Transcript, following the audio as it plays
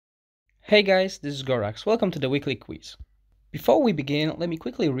Hey guys, this is Gorax. Welcome to the weekly quiz. Before we begin, let me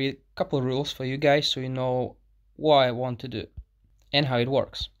quickly read a couple of rules for you guys so you know what I want to do and how it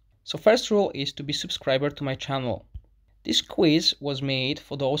works. So first rule is to be subscriber to my channel. This quiz was made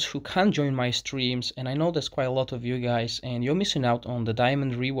for those who can't join my streams, and I know there's quite a lot of you guys and you're missing out on the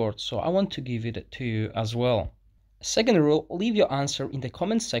diamond rewards, so I want to give it to you as well. Second rule, leave your answer in the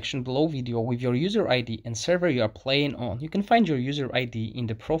comment section below video with your user ID and server you are playing on. You can find your user ID in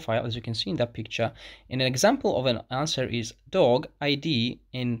the profile, as you can see in that picture. And an example of an answer is dog ID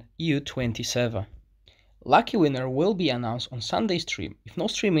in U27. Lucky winner will be announced on Sunday stream. If no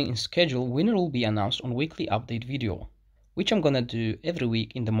streaming is scheduled, winner will be announced on weekly update video, which I'm gonna do every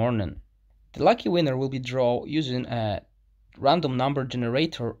week in the morning. The lucky winner will be drawn using a random number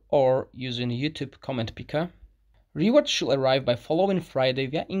generator or using YouTube comment picker. Rewards should arrive by following Friday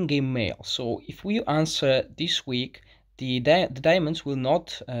via in-game mail. So if we answer this week, the diamonds will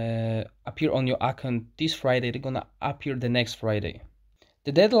not appear on your account this Friday. They're gonna appear the next Friday.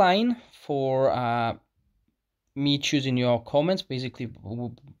 The deadline for me choosing your comments, basically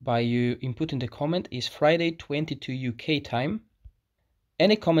by you inputting the comment, is Friday 22 UK time.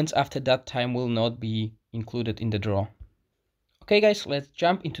 Any comments after that time will not be included in the draw. Okay guys, let's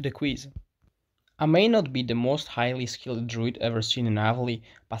jump into the quiz. I may not be the most highly skilled druid ever seen in Avali,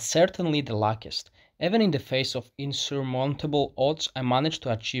 but certainly the luckiest. Even in the face of insurmountable odds, I managed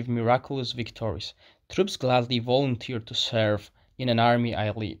to achieve miraculous victories. Troops gladly volunteer to serve in an army I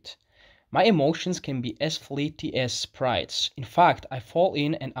lead. My emotions can be as fleety as sprites. In fact, I fall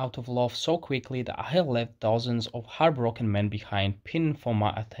in and out of love so quickly that I have left dozens of heartbroken men behind, pining for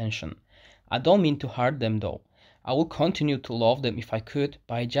my attention. I don't mean to hurt them though. I would continue to love them if I could,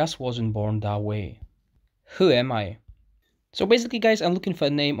 but I just wasn't born that way. Who am I? So basically guys, I'm looking for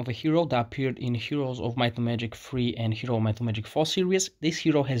a name of a hero that appeared in Heroes of Might and Magic 3 and Hero of Might and Magic 4 series. This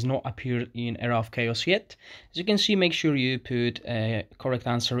hero has not appeared in Era of Chaos yet. As you can see, make sure you put a correct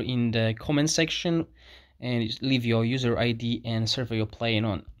answer in the comment section and leave your user ID and server you're playing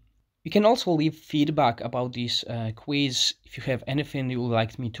on. You can also leave feedback about this quiz. If you have anything you would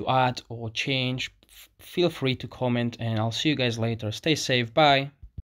like me to add or change, feel free to comment, and I'll see you guys later. Stay safe, bye!